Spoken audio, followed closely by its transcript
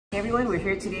Hey everyone, we're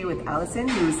here today with Allison,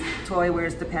 whose Toy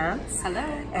Wears the Pants. Hello.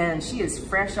 And she is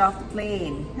fresh off the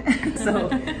plane. So,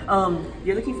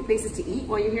 you're looking for places to eat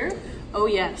while you're here? Oh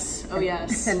yes, oh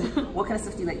yes. And what kind of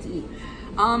stuff do you like to eat?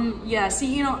 Yeah,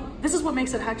 see, this is what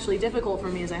makes it actually difficult for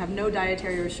me is I have no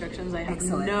dietary restrictions, I have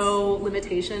Excellent. no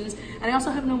limitations, and I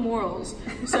also have no morals.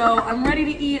 So I'm ready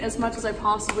to eat as much as I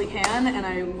possibly can, and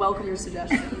I welcome your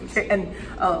suggestions. Okay, and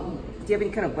do you have any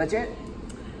kind of budget?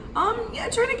 Yeah,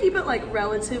 trying to keep it like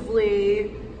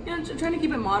relatively, trying to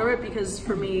keep it moderate because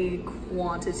for me,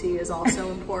 quantity is also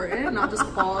important, not just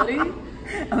quality.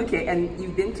 Okay, and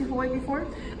you've been to Hawaii before?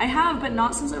 I have, but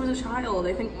not since I was a child.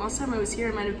 I think last time I was here,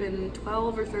 I might have been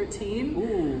 12 or 13.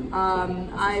 Ooh.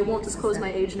 I won't disclose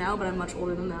my age now, but I'm much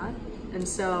older than that. And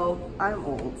so... I'm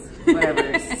old,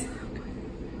 whatever.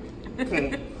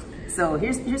 Okay, so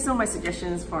here's some of my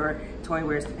suggestions for Toy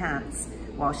Wears the Pants.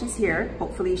 While she's here,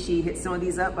 hopefully she hits some of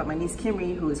these up, but my niece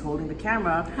Kimry, who is holding the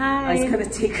camera, is going to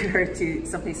take her to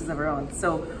some places of her own.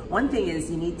 So one thing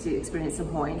is you need to experience some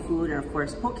Hawaiian food and of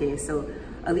course poke. So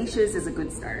Alicia's is a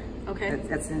good start. Okay.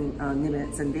 That's in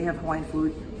Nimitz, and they have Hawaiian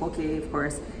food, poke of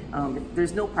course.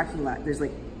 There's no parking lot. There's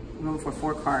like room for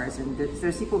 4 cars, and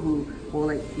there's people who will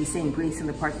like be saying grace in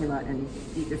the parking lot and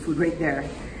eat their food right there.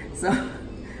 So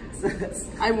that's...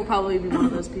 I will probably be one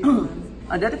of those people then.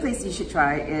 Another place you should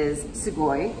try is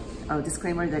Sugoi.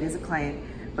 Disclaimer, that is a client,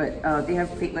 but they have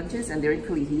plate lunches and they're in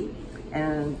Kalihi,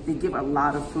 and they give a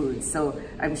lot of food. So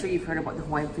I'm sure you've heard about the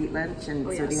Hawaiian plate lunch, and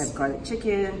so they have garlic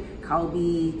chicken,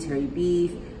 kalbi, terry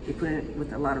beef. They put it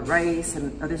with a lot of rice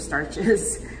and other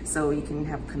starches, so you can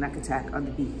have Kanak attack on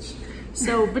the beach.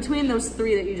 So between those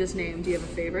 3 that you just named, do you have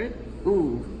a favorite?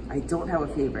 Ooh, I don't have a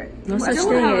favorite. No such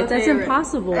thing. That's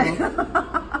impossible.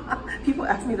 People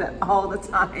ask me that all the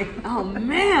time. Oh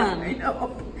man! I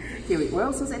know. Okay, wait, what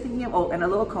else was I thinking of? Oh, and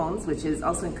Aloha Cones, which is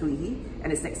also in Kalihi,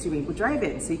 and it's next to Rainbow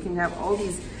Drive-In. So you can have all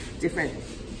these different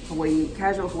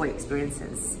casual Hawaii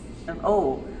experiences. And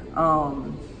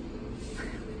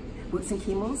Boots and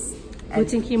Kimos.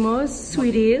 Boots and Kimos,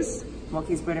 Sweeties.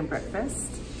 Moki's Bread and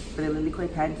Breakfast for the lilikoi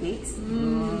pancakes.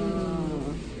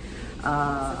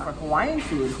 For Hawaiian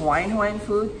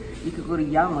food, you could go to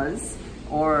Yama's,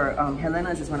 or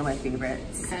Helena's is one of my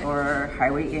favorites, or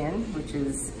Highway Inn, which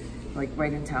is like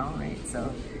right in town, right?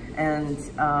 So, and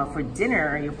for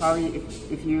dinner, you'll probably,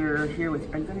 if you're here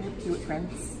with, are you gonna be with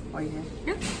friends? Are you here?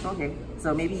 Yeah. Okay,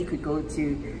 so maybe you could go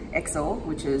to XO,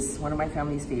 which is one of my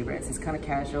family's favorites. It's kind of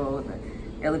casual, the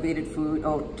elevated food.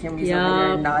 Oh, Kimry's over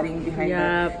there nodding behind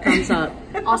her. Thumbs up.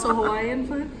 Also Hawaiian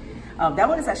food? That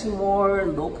one is actually more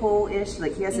local-ish.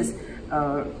 Like he has this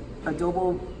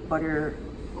adobo butter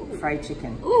fried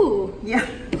chicken. Ooh. Yeah.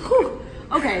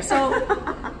 Okay, so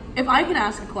if I could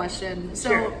ask a question, so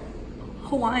Sure.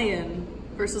 Hawaiian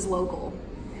versus local.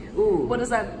 Ooh. What is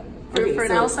that for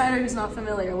an outsider who's not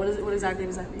familiar? What exactly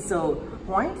does that mean? So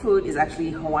Hawaiian food is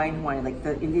actually Hawaiian, like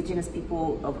the indigenous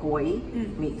people of Hawaii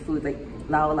make food like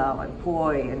lau lau and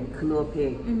poi and kalua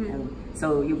pig, and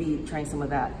so you'll be trying some of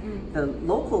that. The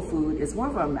local food is more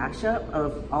of a mashup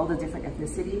of all the different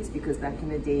ethnicities, because back in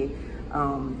the day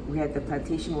we had the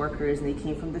plantation workers, and they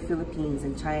came from the Philippines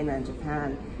and China and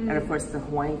Japan, and of course the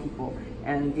Hawaiian people,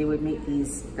 and they would make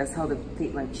these. That's how the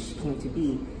plate lunch came to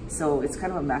be. So it's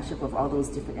kind of a mashup of all those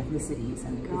different ethnicities,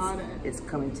 and it's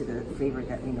coming to the flavor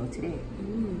that we know today.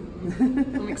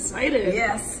 I'm excited.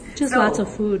 Yes. Just lots of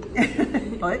food.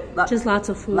 What? Just lots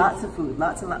of food. Lots of food,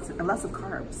 lots and lots of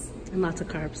carbs. And lots of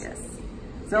carbs. Yes.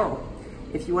 So,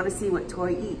 if you want to see what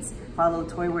Toy eats, follow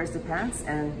Toy Wears the Pants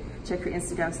and check her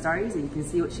Instagram stories, and you can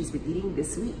see what she's been eating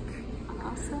this week.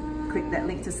 Awesome. Click that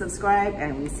link to subscribe,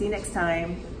 and we'll see you next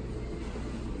time.